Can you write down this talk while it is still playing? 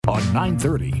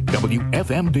930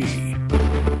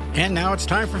 WFMD. And now it's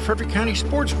time for Frederick County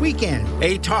Sports Weekend,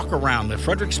 a talk around the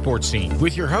Frederick sports scene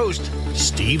with your host,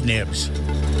 Steve Nibbs.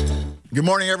 Good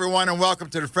morning, everyone, and welcome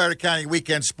to the Frederick County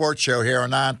Weekend Sports Show here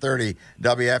on 930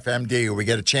 WFMD, where we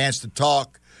get a chance to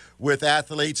talk with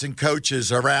athletes and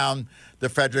coaches around the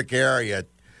Frederick area.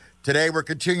 Today, we're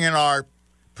continuing our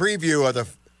preview of the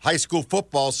high school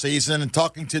football season and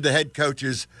talking to the head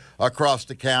coaches across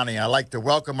the county. I'd like to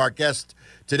welcome our guest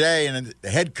today and the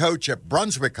head coach at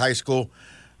Brunswick High School,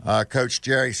 Coach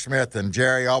Jerry Smith. And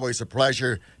Jerry, always a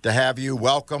pleasure to have you.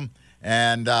 Welcome,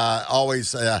 and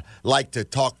always like to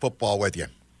talk football with you.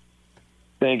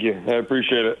 Thank you. I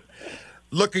appreciate it.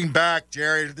 Looking back,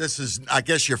 Jerry, this is, I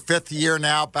guess, your fifth year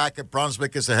now back at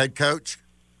Brunswick as a head coach?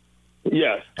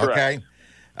 Yes, correct.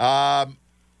 Okay.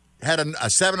 Had a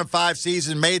 7-5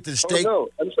 season, made it to the state. Oh,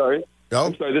 no, I'm sorry. Oh?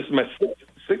 I'm sorry, this is my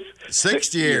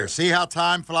sixth year. See how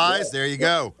time flies? Yeah. There you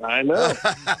go. I know.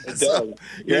 It So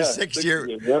your yeah,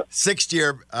 sixth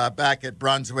year back at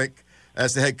Brunswick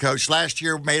as the head coach. Last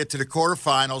year, made it to the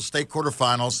quarterfinals, state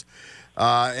quarterfinals,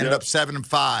 ended up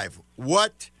 7-5.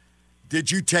 What did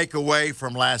you take away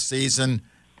from last season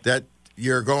that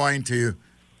you're going to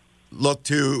look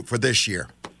to for this year?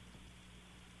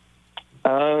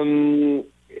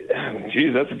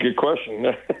 Geez, that's a good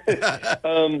question.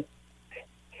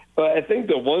 But I think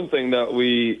the one thing that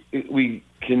we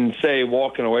can say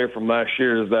walking away from last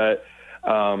year is that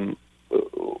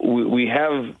we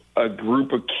have a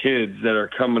group of kids that are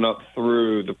coming up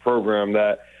through the program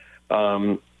that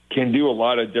can do a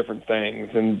lot of different things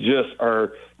and just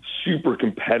are super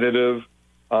competitive.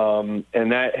 And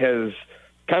that has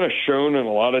kind of shown in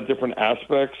a lot of different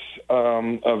aspects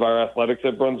of our athletics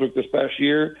at Brunswick this past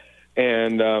year.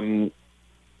 And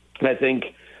I think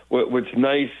what's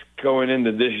nice going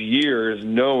into this year is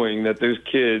knowing that those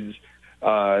kids,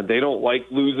 they don't like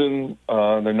losing.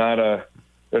 They're not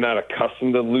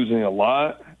accustomed to losing a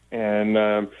lot, and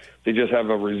they just have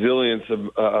a resilience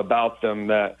about them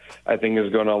that I think is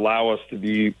going to allow us to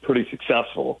be pretty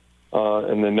successful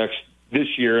this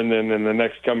year and then in the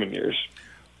next coming years.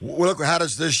 Well, look, how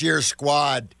does this year's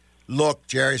squad look,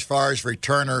 Jerry, as far as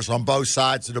returners on both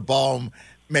sides of the ball?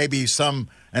 Maybe an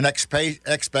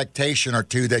expectation or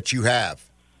two that you have.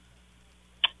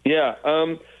 Yeah.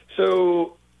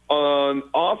 So on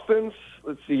offense,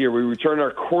 let's see here. We returned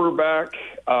our quarterback.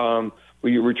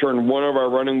 We returned one of our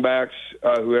running backs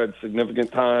who had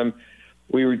significant time.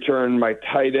 We returned my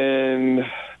tight end,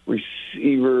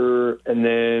 receiver, and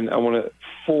then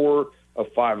 4 of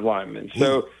 5 linemen.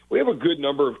 So we have a good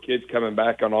number of kids coming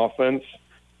back on offense.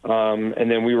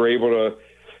 And then we were able to,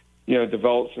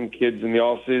 develop some kids in the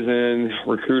off season,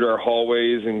 recruit our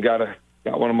hallways, and got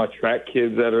one of my track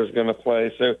kids that is going to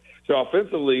play. So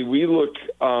offensively, we look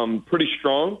pretty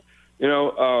strong.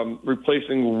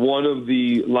 Replacing one of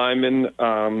the linemen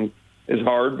is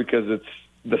hard because it's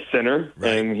the center,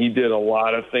 right, and he did a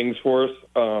lot of things for us.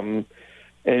 And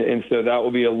so that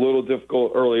will be a little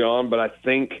difficult early on, but I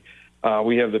think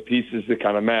we have the pieces to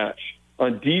kind of match.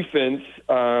 On defense,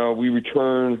 we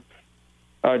return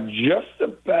just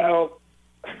about,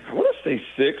 I want to say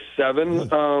 6, 7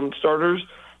 starters.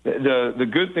 The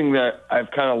good thing that I've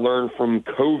kind of learned from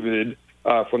COVID,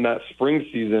 from that spring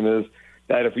season, is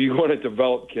that if you want to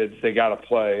develop kids, they got to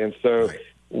play. And so,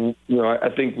 I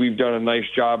think we've done a nice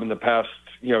job in the past,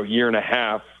 year and a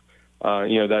half,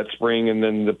 that spring and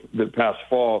then the past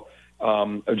fall,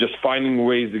 of just finding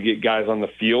ways to get guys on the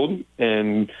field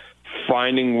and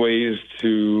finding ways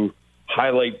to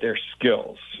highlight their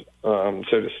skills, so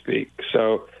to speak.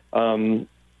 So I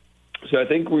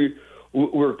think we're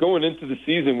going into the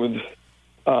season with,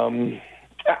 I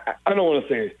don't want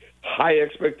to say high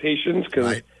expectations,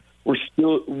 because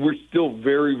we're still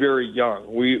very, very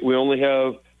young. We only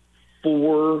have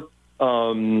 4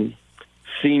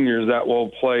 seniors that will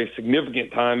play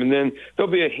significant time, and then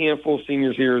there'll be a handful of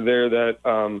seniors here or there that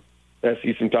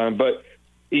see some time. But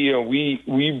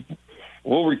we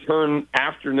will return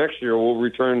after next year. We'll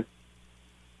return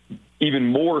even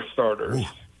more starters.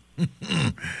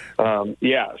 The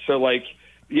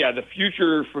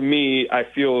future for me, I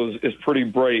feel, is pretty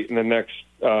bright in the next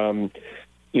 2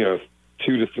 to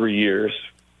 3 years.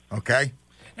 Okay.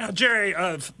 Now, Jerry,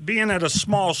 being at a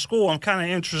small school, I'm kind of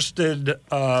interested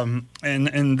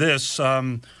in this.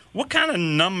 What kind of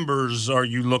numbers are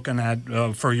you looking at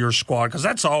for your squad? Because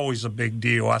that's always a big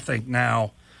deal, I think,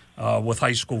 now with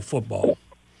high school football.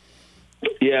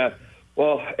 Yeah.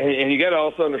 Well, and you got to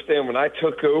also understand, when I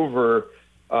took over,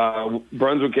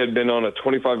 Brunswick had been on a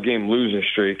 25-game losing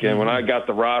streak, and when I got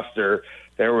the roster,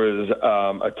 there was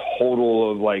a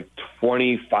total of like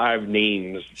 25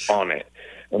 names on it.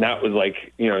 and that was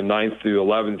like 9th through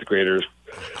 11th graders.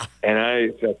 And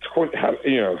I said, how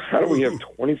do we have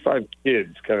 25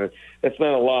 kids? That's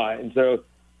not a lot. And so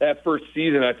that first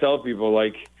season, I tell people,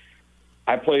 like,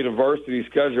 I played a varsity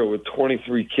schedule with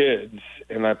 23 kids,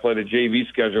 and I played a JV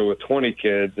schedule with 20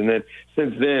 kids. And then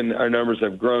since then, our numbers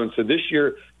have grown. So this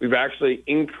year, we've actually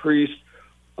increased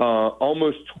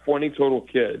almost 20 total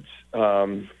kids,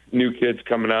 new kids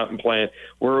coming out and playing.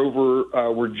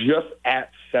 We're just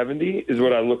at 70 is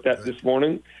what I looked at this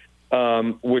morning,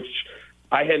 which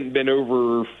I hadn't been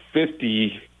over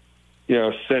 50,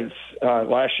 since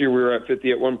last year. We were at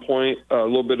 50 at one point, a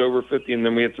little bit over 50, and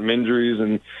then we had some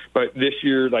injuries. But this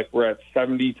year, we're at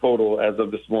 70 total as of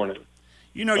this morning.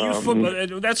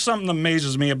 That's something that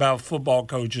amazes me about football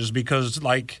coaches, because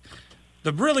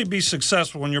to really be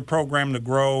successful in your program, to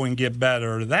grow and get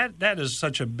better, that is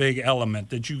such a big element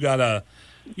that you gotta,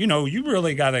 you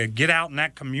really gotta get out in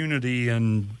that community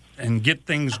and get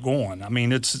things going. I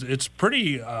mean, it's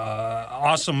pretty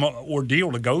awesome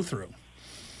ordeal to go through.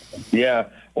 Yeah,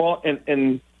 well,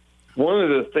 and one of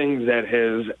the things that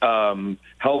has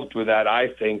helped with that, I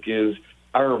think, is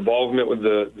our involvement with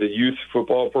the youth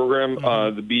football program,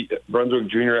 the Brunswick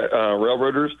Junior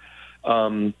Railroaders.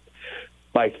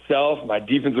 Myself, my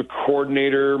defensive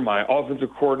coordinator, my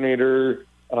offensive coordinator,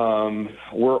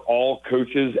 we're all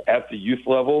coaches at the youth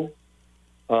level.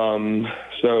 So,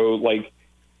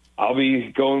 I'll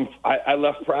be going – I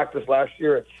left practice last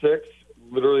year at 6,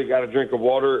 literally got a drink of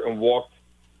water and walked,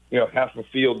 half the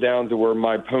field down to where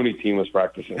my pony team was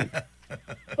practicing.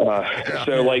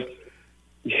 So,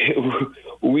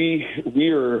 we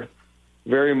are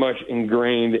very much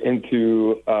ingrained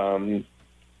into the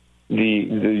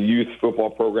youth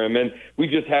football program, and we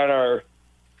just had our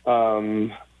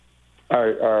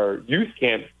youth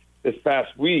camp this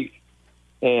past week,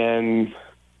 and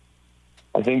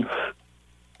I think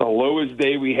the lowest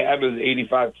day we had was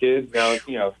 85 kids. Now,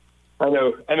 I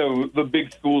know the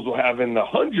big schools will have in the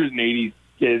 180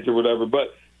 kids or whatever,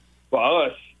 but for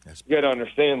us, you got to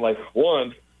understand,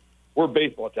 one, we're a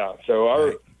baseball town, so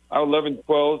our 11,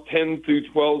 12, 10 through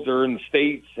 12s are in the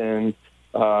States, and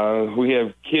we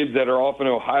have kids that are off in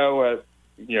Ohio at,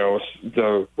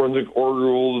 the Brunswick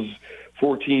Orioles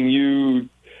 14U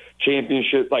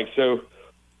championship. So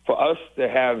for us to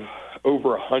have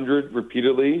over 100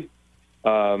 repeatedly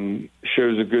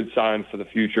shows a good sign for the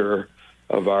future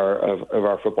of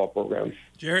our football program.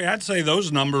 Jerry, I'd say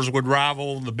those numbers would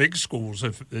rival the big schools,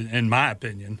 in my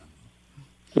opinion.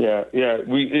 Yeah.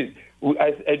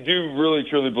 I do really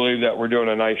truly believe that we're doing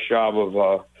a nice job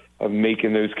of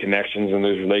making those connections and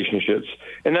those relationships,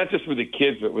 and not just with the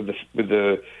kids, but with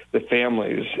the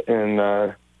families,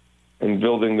 and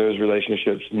building those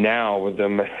relationships now with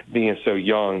them being so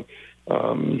young.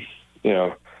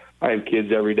 I have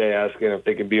kids every day asking if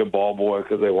they can be a ball boy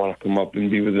because they want to come up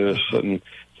and be with us, and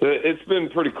so it's been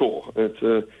pretty cool.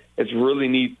 It's really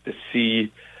neat to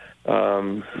see,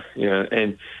 and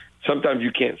sometimes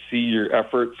you can't see your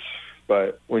efforts,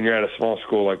 but when you're at a small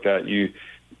school like that,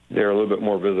 they're a little bit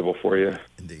more visible for you.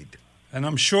 Indeed. And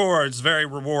I'm sure it's very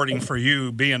rewarding for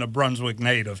you being a Brunswick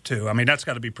native, too. I mean, that's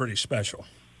got to be pretty special.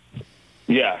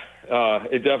 Yeah,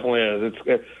 it definitely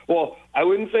is. Well, I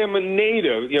wouldn't say I'm a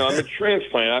native. I'm a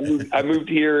transplant. I moved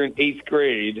here in 8th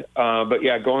grade. But,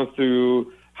 yeah, going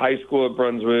through high school at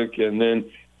Brunswick, and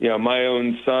then, my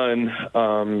own son,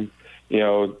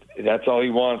 that's all he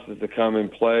wants is to come and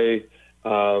play,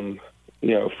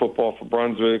 football for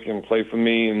Brunswick and play for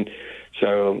me. And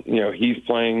so, he's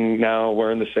playing now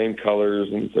wearing the same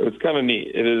colors. And so it's kind of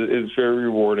neat. It's very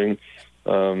rewarding.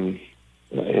 Sounds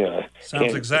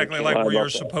exactly like where you're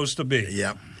supposed to be.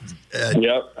 Yep.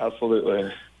 Yep, absolutely.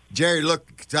 Jerry,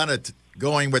 look, kind of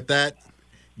going with that,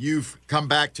 you've come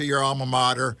back to your alma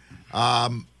mater.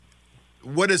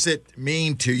 What does it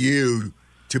mean to you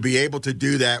to be able to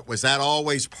do that? Was that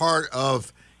always part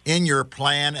of in your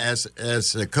plan as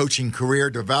a coaching career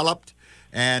developed?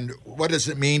 And what does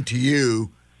it mean to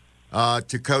you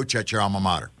to coach at your alma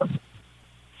mater?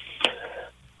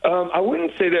 I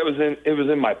wouldn't say that it was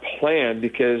in my plan,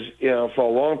 because for a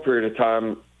long period of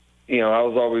time, I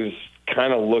was always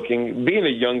kind of looking, being a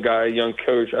young guy, young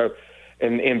coach,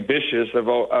 and ambitious. I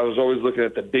was always looking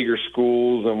at the bigger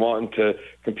schools and wanting to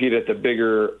compete at the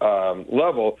bigger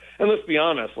level. And let's be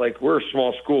honest, we're a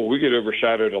small school, we get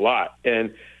overshadowed a lot.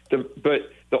 But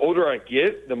the older I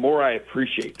get, the more I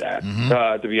appreciate that.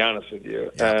 To be honest with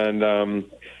you, and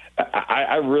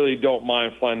I really don't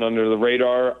mind flying under the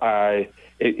radar.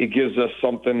 It gives us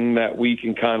something that we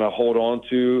can kind of hold on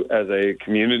to as a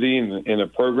community and in a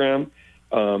program.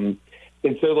 And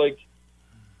so,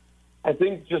 I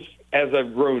think just as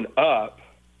I've grown up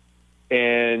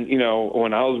And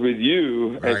when I was with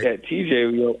you at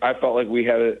TJ, I felt like we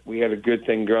had a good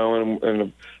thing going,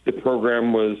 and the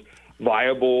program was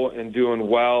viable and doing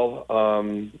well.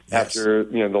 After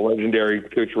the legendary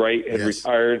Coach Wright had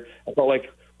retired, I felt like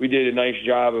we did a nice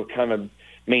job of kind of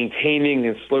maintaining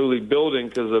and slowly building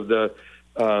because of the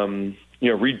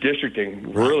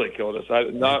redistricting really killed us. A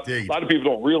lot of people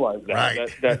don't realize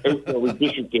that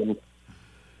redistricting.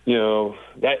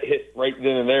 That hit right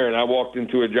then and there, and I walked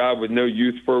into a job with no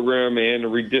youth program and a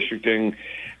redistricting,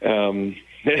 and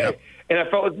I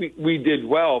felt like we did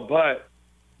well. But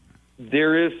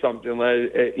there is something,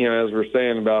 like, as we're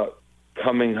saying about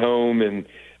coming home, and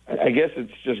I guess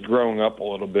it's just growing up a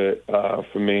little bit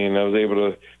for me, and I was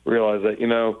able to realize that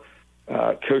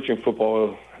coaching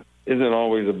football isn't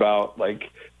always about like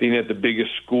being at the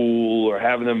biggest school or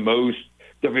having the most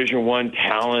Division I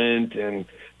talent and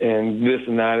this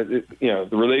and that. The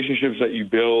relationships that you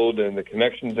build and the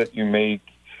connections that you make,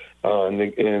 and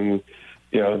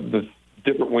the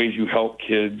different ways you help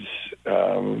kids.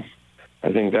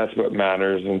 I think that's what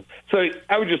matters. And so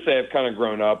I would just say I've kind of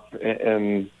grown up,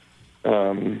 and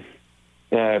I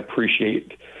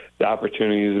appreciate the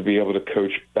opportunity to be able to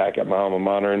coach back at my alma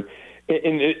mater. And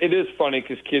it is funny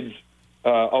because kids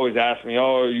always ask me,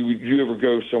 would you ever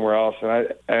go somewhere else?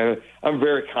 And I'm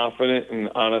very confident and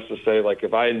honest to say, like,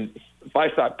 if I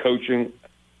stop coaching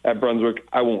at Brunswick,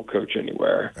 I won't coach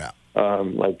anywhere. Yeah.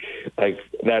 Like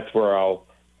that's where I'll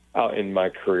end my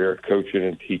career. Coaching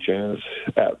and teaching is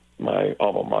at my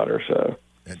alma mater. So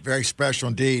very special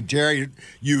indeed, Jerry.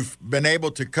 You've been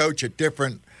able to coach at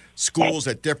different schools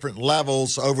at different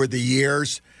levels over the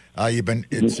years. You've been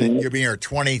you're in your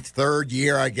 23rd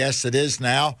year, I guess it is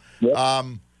now.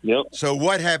 Yep. So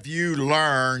what have you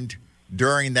learned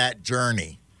during that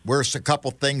journey? Where's a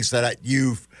couple things that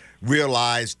you've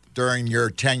realized during your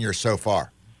tenure so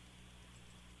far?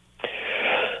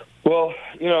 Well,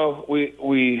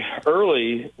 we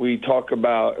talk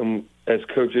about, as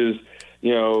coaches,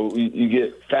 you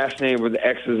get fascinated with the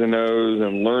X's and O's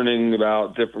and learning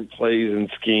about different plays and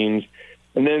schemes.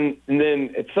 And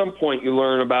then at some point you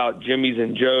learn about Jimmy's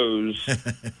and Joe's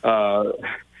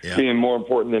being more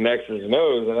important than X's and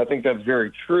O's, and I think that's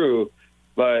very true.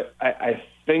 But I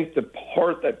think the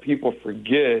part that people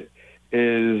forget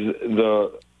is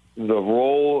the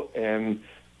role and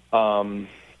not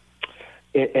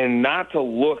to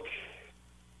look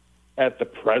at the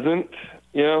present,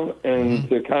 and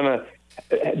to kind of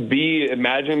be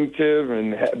imaginative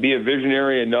and be a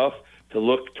visionary enough to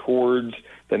look towards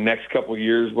the next couple of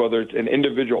years, whether it's an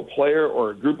individual player or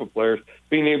a group of players,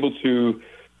 being able to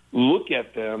look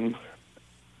at them,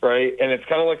 right? And it's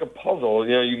kind of like a puzzle.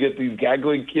 You get these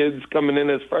gaggling kids coming in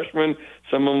as freshmen.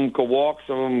 Some of them can walk,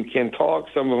 some of them can talk,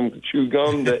 some of them can chew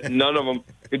gum, that none of them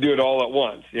could do it all at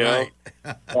once, Right.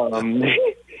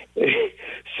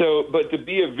 But to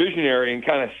be a visionary and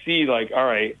kind of see, like, all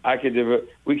right,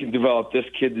 we can develop this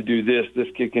kid to do this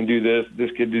kid can do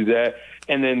this kid do that,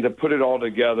 and then to put it all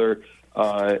together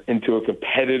into a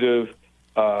competitive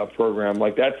program,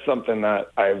 like that's something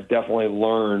that I've definitely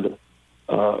learned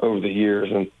over the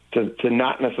years, and to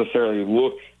not necessarily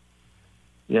look,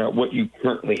 what you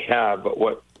currently have, but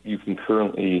what you can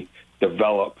currently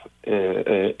develop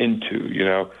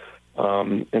into,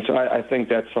 and so I think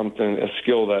that's a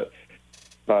skill that,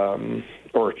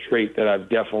 or a trait that I've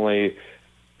definitely,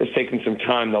 it's taken some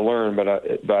time to learn, but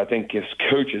I think as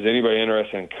coaches, anybody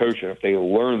interested in coaching, if they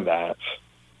learn that,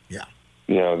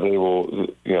 they will,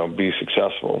 be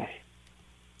successful.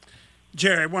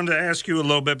 Jerry, I wanted to ask you a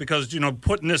little bit because,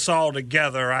 putting this all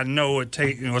together, I know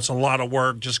it's a lot of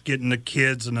work just getting the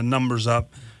kids and the numbers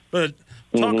up. But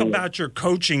talk about your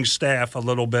coaching staff a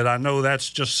little bit. I know that's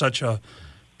just such a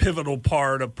pivotal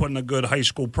part of putting a good high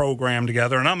school program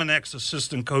together. And I'm an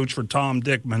ex-assistant coach for Tom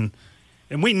Dickman,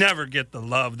 and we never get the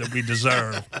love that we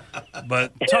deserve.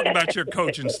 But talk about your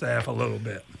coaching staff a little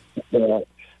bit. Yeah.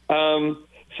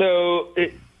 So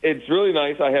it's really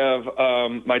nice. I have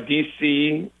my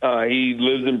DC. He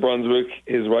lives in Brunswick.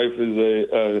 His wife is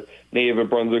a native of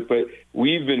Brunswick. But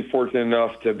we've been fortunate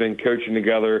enough to have been coaching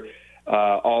together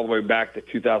all the way back to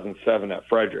 2007 at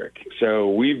Frederick. So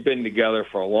we've been together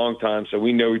for a long time. So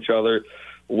we know each other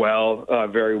well,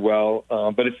 very well.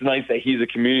 But it's nice that he's a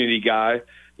community guy.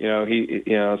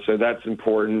 So that's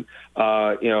important.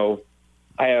 I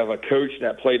have a coach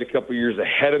that played a couple years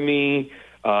ahead of me.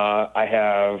 I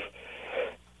have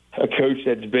a coach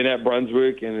that's been at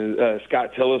Brunswick, and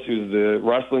Scott Tillis, who's the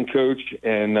wrestling coach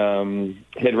and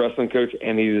head wrestling coach,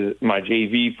 and he's my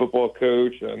JV football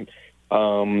coach. And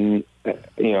my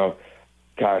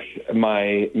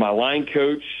line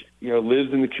coach,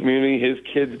 lives in the community. His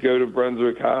kids go to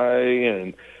Brunswick High,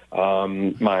 and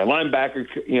My linebacker,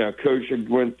 coach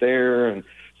went there. And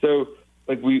so,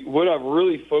 what I've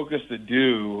really focused to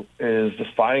do is to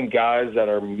find guys that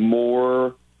are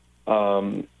more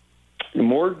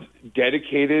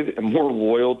dedicated and more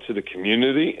loyal to the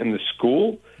community and the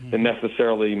school than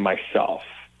necessarily myself.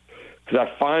 Because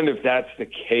I find if that's the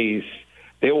case,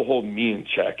 they will hold me in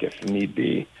check if need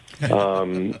be.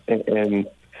 And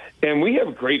we have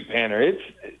a great banner. It's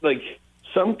like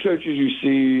some coaches you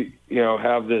see,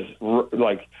 have this,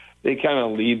 they kind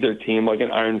of lead their team like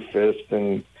an iron fist,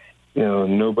 and,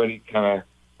 nobody kind of,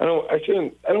 I don't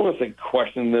want to say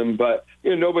question them, but,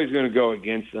 nobody's going to go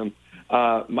against them.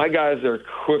 My guys are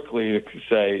quickly to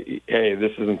say, hey,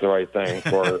 this isn't the right thing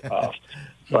for us,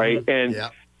 right? And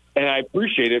I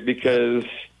appreciate it because,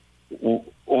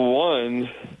 one,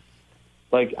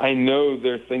 I know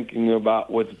they're thinking about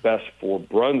what's best for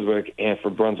Brunswick and for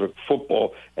Brunswick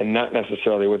football, and not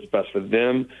necessarily what's best for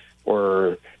them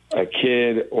or a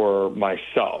kid or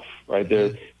myself, right?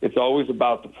 It's always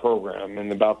about the program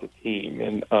and about the team.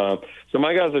 And so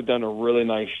my guys have done a really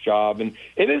nice job. And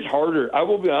it is harder. I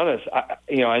will be honest. I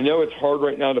know it's hard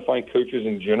right now to find coaches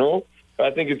in general, but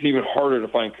I think it's even harder to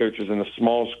find coaches in a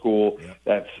small school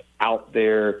that's out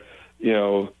there.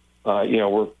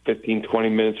 We're 15, 20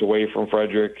 minutes away from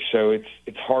Frederick, so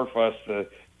it's hard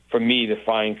for me to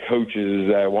find coaches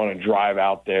that want to drive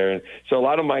out there. And so a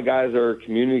lot of my guys are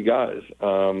community guys,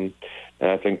 and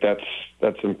I think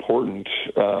that's important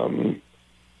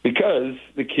because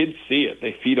the kids see it,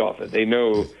 they feed off it. They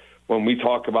know when we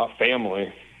talk about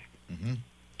family,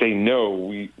 they know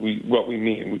we what we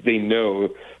mean. They know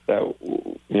that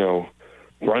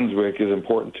Brunswick is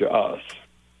important to us.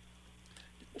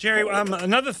 Jerry,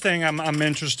 another thing I'm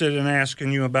interested in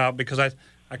asking you about, because I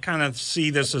kind of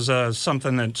see this as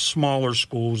something that smaller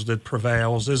schools that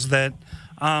prevails, is that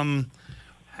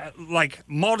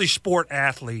multi-sport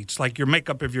athletes, like your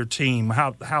makeup of your team,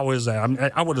 how is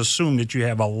that? I would assume that you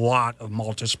have a lot of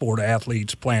multi-sport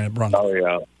athletes playing at Brunswick. Oh,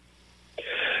 yeah.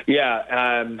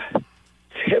 Yeah.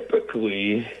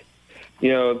 Typically,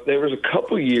 there was a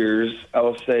couple years, I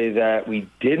will say, that we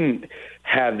didn't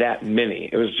have that many.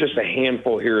 It was just a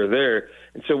handful here or there.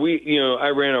 And so I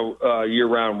ran a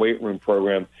year-round weight room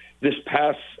program. This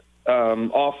past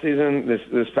off season,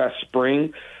 this past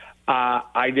spring,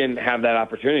 I didn't have that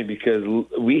opportunity because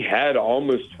we had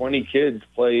almost 20 kids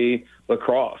play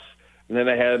lacrosse, and then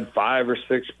I had 5 or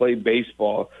 6 play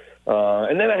baseball,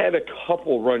 and then I had a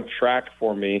couple run track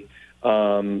for me,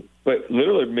 but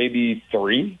literally maybe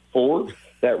 3, 4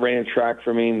 that ran track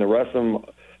for me, and the rest of them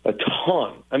a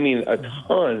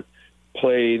ton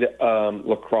played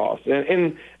lacrosse,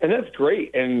 and that's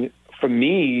great. And for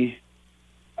me,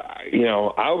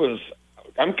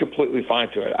 I'm completely fine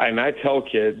to it. And I tell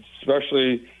kids,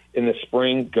 especially in the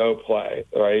spring, go play,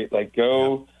 right?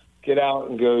 Go get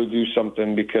out and go do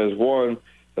something, because one,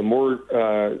 the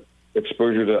more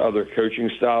exposure to other coaching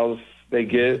styles they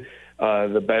get,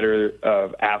 the better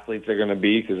athletes they're going to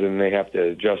be, because then they have to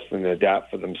adjust and adapt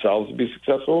for themselves to be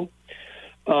successful.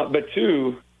 But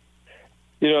two,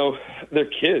 they're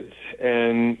kids,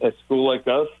 and a school like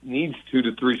us needs 2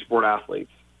 to 3 sport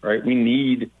athletes, right? We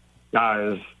need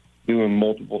guys doing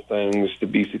multiple things to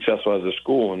be successful as a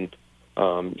school. And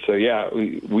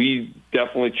we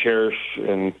definitely cherish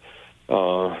and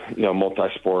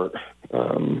multi-sport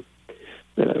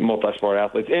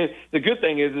athletes. And the good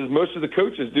thing is most of the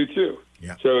coaches do too.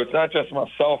 Yeah. So it's not just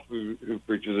myself who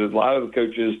preaches it. A lot of the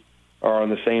coaches are on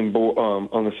the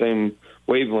same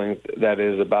wavelength, that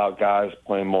is about guys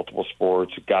playing multiple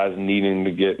sports, guys needing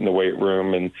to get in the weight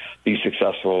room and be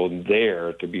successful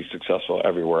there to be successful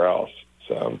everywhere else.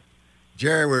 So,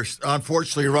 Jerry, we're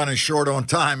unfortunately running short on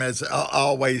time, as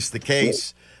always the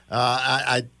case.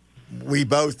 We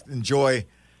both enjoy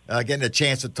getting a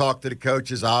chance to talk to the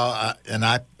coaches, and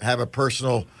I have a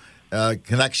personal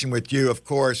connection with you, of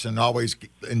course, and always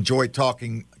enjoy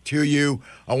talking to you.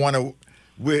 I want to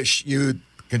wish you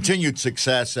continued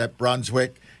success at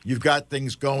Brunswick. You've got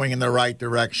things going in the right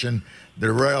direction.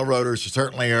 The Railroaders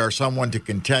certainly are someone to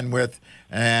contend with,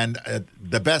 and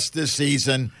the best this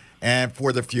season and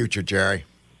for the future, Jerry.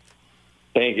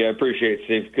 Thank you. I appreciate it,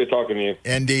 Steve. Good talking to you.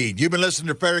 Indeed. You've been listening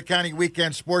to Frederick County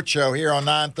Weekend Sports Show here on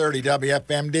 930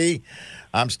 WFMD.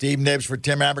 I'm Steve Nibbs for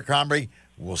Tim Abercrombie.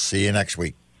 We'll see you next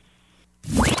week.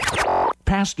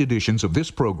 Past editions of this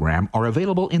program are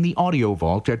available in the audio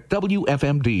vault at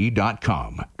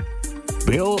WFMD.com.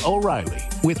 Bill O'Reilly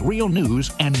with real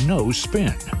news and no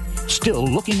spin. Still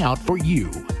looking out for you.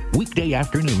 Weekday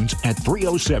afternoons at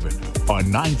 3:07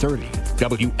 on 930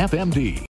 WFMD.